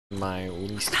My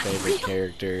least favorite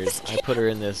characters. I put her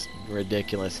in this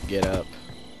ridiculous get-up.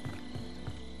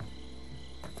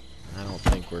 I don't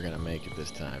think we're gonna make it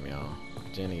this time, y'all.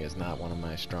 Jenny is not one of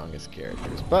my strongest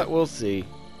characters, but we'll see.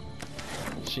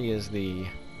 She is the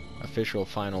official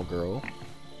final girl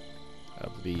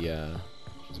of the,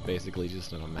 she's basically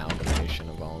just an amalgamation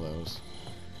of all those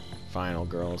final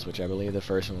girls, which I believe the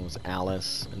first one was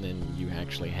Alice, and then you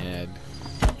actually had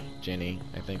Jenny,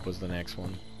 I think was the next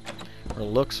one. Her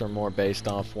looks are more based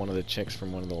off one of the chicks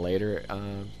from one of the later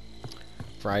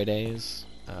Fridays.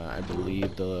 I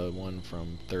believe the one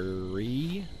from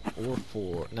 3 or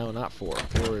 4. No, not 4.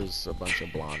 4 is a bunch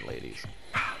of blonde ladies.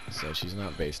 So she's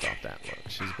not based off that look.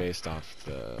 She's based off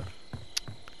the...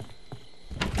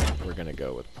 We're gonna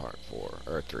go with part 4,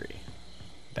 or 3.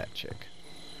 That chick.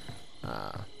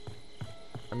 I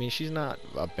mean, she's not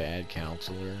a bad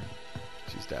counselor.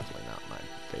 She's definitely not my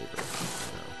favorite,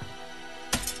 you know.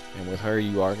 And with her,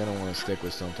 you are gonna want to stick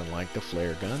with something like the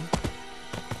flare gun,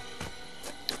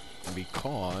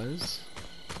 because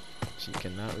she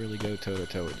cannot really go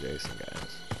toe-to-toe with Jason,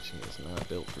 guys. She is not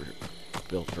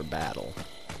built for battle,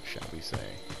 shall we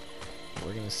say.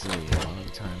 We're gonna see. A lot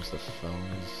of times the phone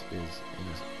is in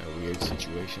a weird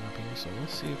situation up here, so we'll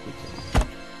see if we can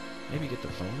maybe get the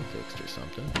phone fixed or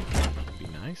something. That'd be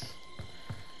nice.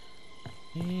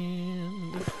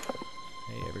 And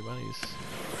hey, everybody's,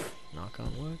 knock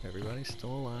on wood, everybody's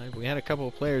still alive. We had a couple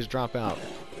of players drop out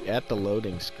at the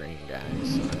loading screen,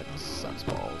 guys, so that sucks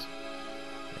balls.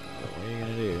 But what are you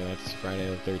gonna do? That's Friday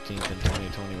the 13th in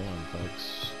 2021,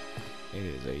 folks. It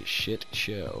is a shit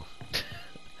show.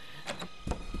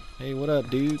 Hey, what up,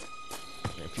 dude?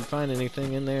 If you find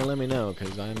anything in there, let me know,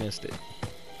 because I missed it.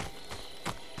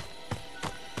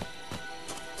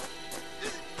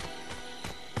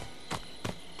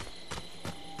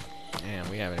 Damn,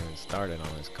 we haven't even started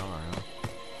on this car, huh?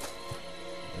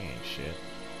 We ain't shit.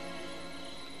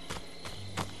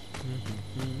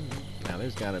 Now,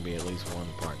 there's got to be at least one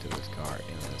part to this car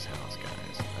in this house,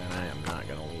 guys. And I am not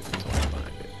going to leave until I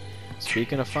find it.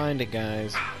 Speaking of find it,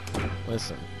 guys,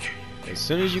 listen. As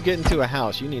soon as you get into a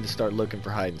house, you need to start looking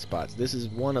for hiding spots. This is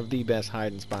one of the best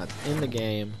hiding spots in the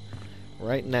game,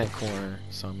 right in that corner.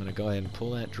 So I'm going to go ahead and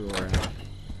pull that drawer out.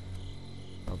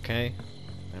 Okay?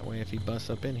 That way if he busts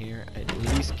up in here, it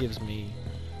at least gives me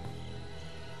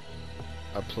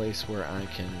a place where I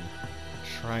can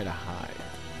try to hide.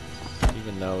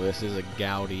 Even though this is a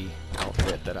gaudy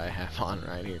outfit that I have on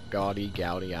right here. Gaudy,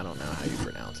 I don't know how you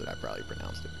pronounce it. I probably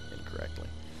pronounced it incorrectly.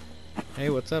 Hey,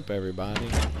 what's up, everybody?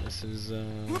 This is,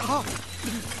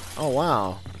 oh,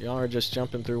 wow. Y'all are just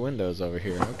jumping through windows over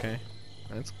here. Okay.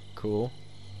 That's cool.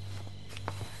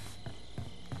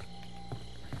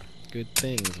 Good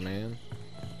things, man.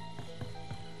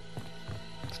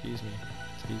 Excuse me,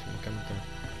 coming through.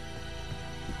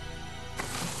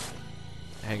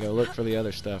 Hey, go look for the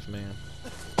other stuff, man.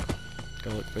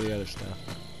 Go look for the other stuff.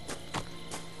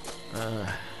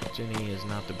 Jenny is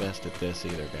not the best at this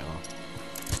either, gal.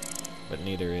 But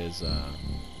neither is,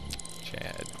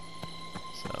 Chad.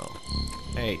 So,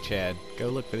 hey, Chad, go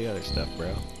look for the other stuff,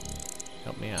 bro.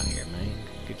 Help me out here, man.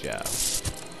 Good job.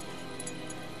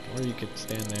 Or you could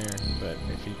stand there, but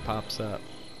if he pops up,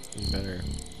 you better...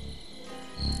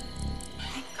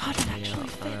 Thank God it actually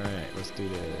fit. Alright, let's do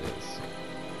this.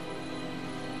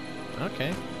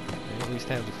 Okay. They at least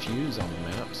have the fuse on the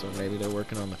map, so maybe they're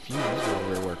working on the fuse while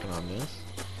we're working on this.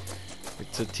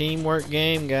 It's a teamwork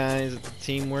game, guys. It's a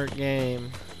teamwork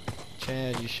game.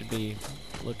 Chad, you should be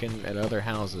looking at other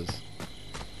houses.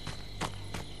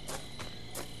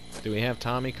 Do we have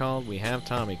Tommy called? We have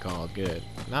Tommy called. Good.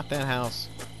 Not that house.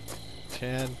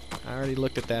 Chad, I already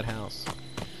looked at that house.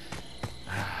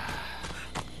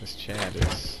 This Chad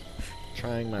is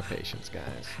trying my patience,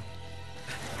 guys.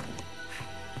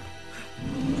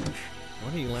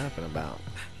 What are you laughing about?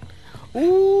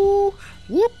 Ooh!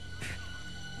 Whoop!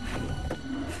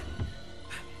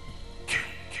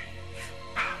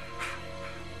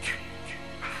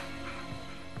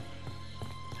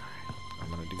 I'm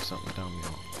gonna do something dumb,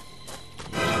 y'all.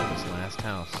 Check this last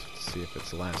house to see if it's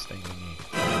the last thing we need.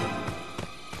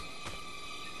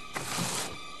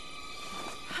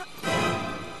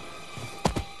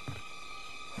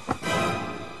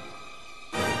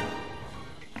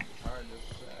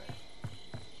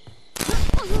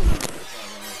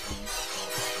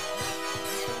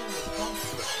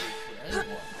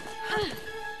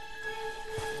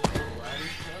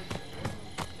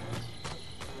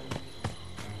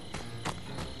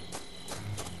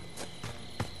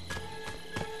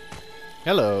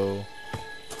 Hello.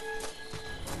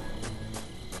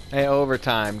 Hey,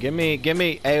 overtime. Give me,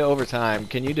 hey, overtime.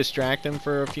 Can you distract him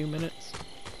for a few minutes?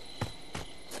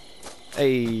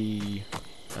 Hey,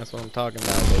 that's what I'm talking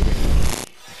about, baby.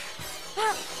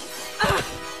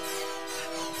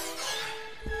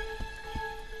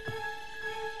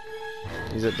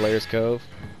 He's at Blair's Cove.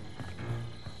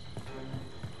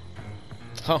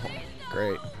 Oh,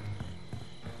 great.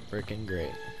 Freaking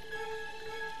great.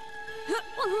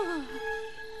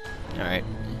 Alright.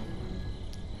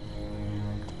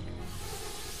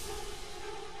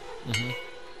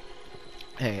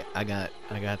 Hey, I got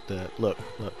the look.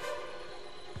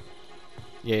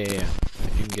 Yeah.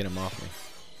 If you can get him off me.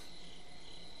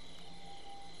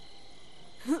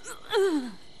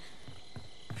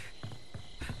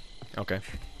 Okay.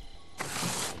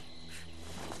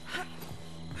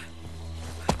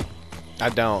 I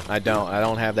don't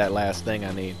have that last thing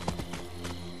I need.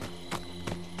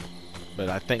 But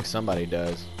I think somebody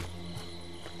does.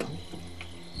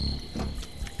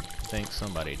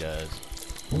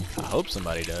 I hope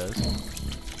somebody does.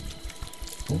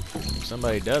 If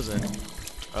somebody doesn't,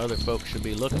 other folks should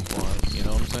be looking for him. You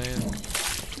know what I'm saying?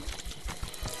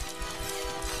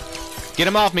 Get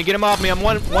him off me! Get him off me! I'm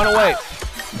one away.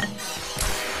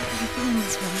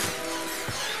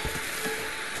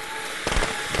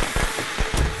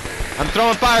 I'm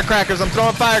throwing firecrackers! It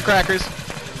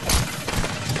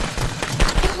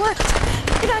worked!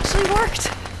 It actually worked!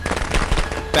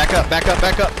 Back up!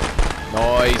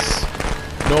 Nice!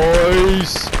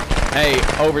 Hey,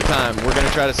 overtime. We're gonna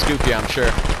try to scoop you, I'm sure.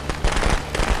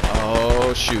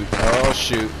 Oh shoot!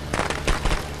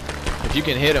 If you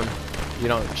can hit him,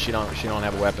 she don't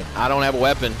have a weapon. I don't have a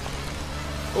weapon.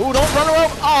 Ooh, don't run her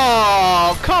over!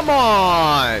 Oh, come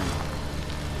on!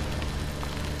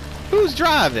 Who's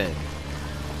driving?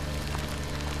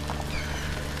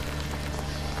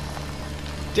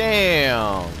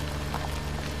 Damn.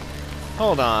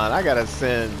 Hold on, I gotta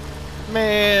send.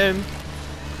 Man.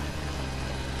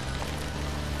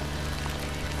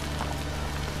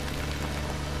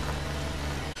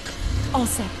 All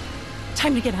set.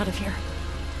 Time to get out of here.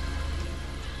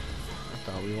 I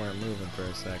thought we weren't moving for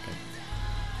a second.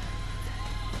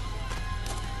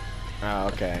 Oh,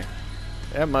 okay.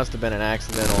 That must have been an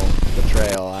accidental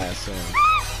betrayal, I assume.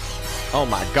 Oh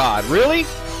my god, really?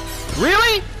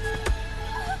 Really?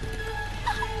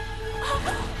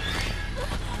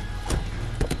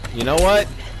 You know what?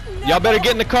 Y'all better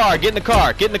get in the car.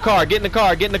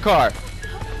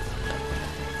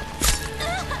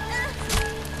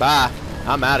 Bye.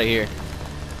 I'm out of here.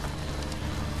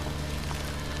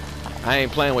 I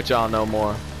ain't playing with y'all no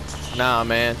more. Nah,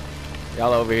 man.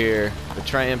 Y'all over here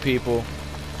betraying people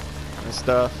and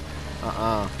stuff.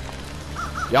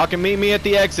 Y'all can meet me at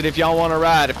the exit if y'all want to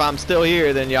ride. If I'm still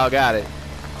here, then y'all got it.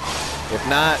 If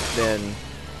not, then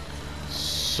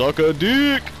suck a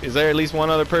dick. Is there at least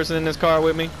one other person in this car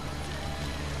with me?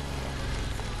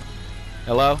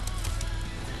 Hello?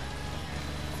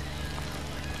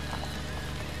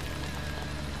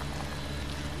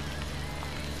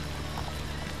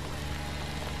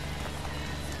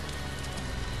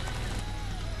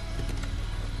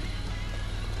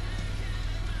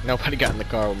 Nobody got in the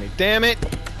car with me. Damn it!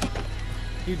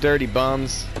 You dirty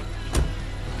bums.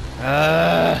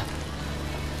 I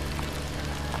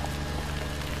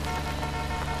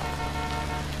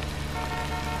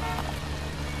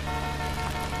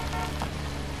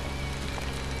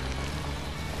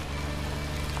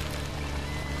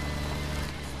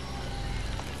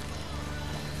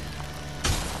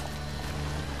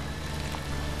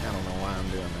don't know why I'm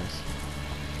doing this.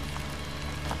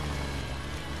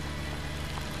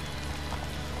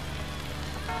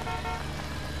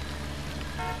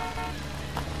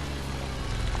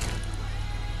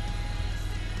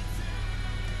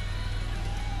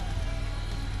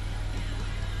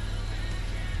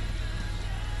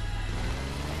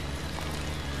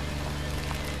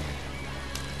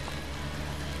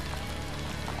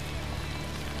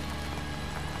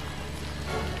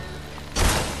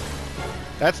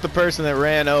 That's the person that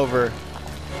ran over.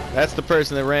 That's the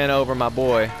person that ran over my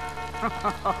boy.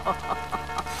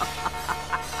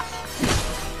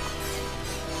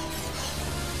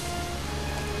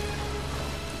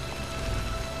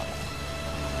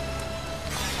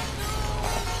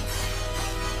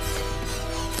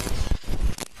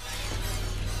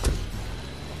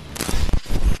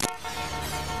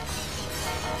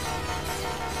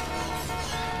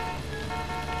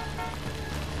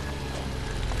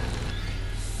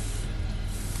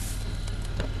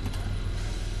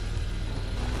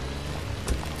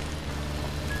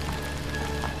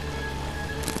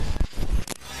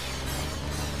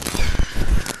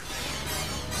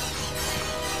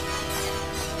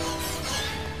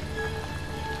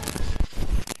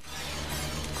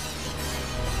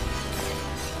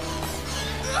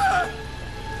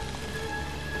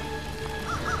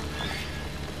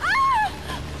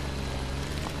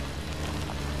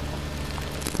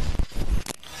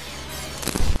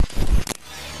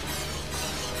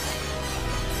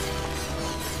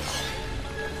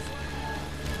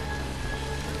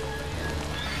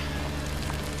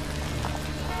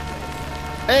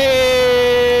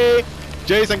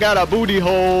 Jason got a booty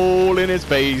hole in his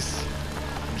face.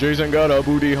 Jason got a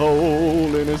booty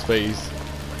hole in his face.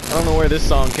 I don't know where this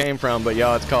song came from, but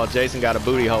y'all, it's called Jason Got a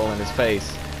Booty Hole in His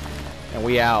Face. And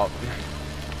we out.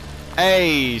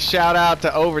 Hey, shout out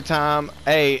to Overtime.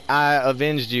 Hey, I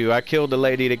avenged you. I killed the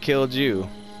lady that killed you.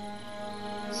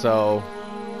 So,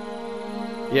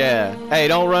 yeah. Hey,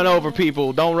 don't run over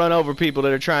people. Don't run over people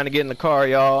that are trying to get in the car,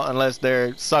 y'all, unless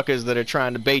they're suckers that are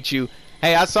trying to bait you.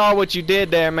 Hey, I saw what you did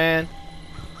there, man.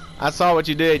 I saw what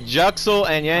you did. Juxel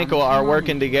and Yankel are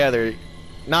working together.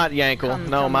 Not Yankel.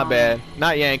 No, my bad.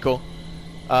 Not Yankel.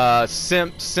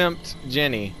 Simped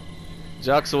Jenny.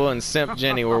 Juxel and Simp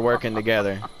Jenny were working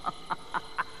together.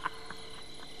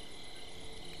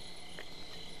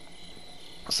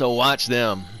 So watch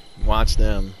them. Watch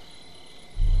them.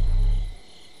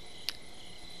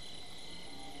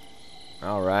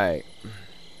 Alright.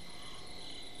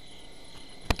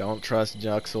 Don't trust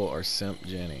Juxel or Simp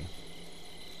Jenny.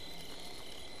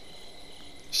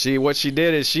 What she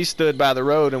did is she stood by the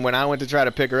road, and when I went to try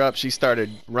to pick her up, she started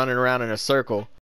running around in a circle.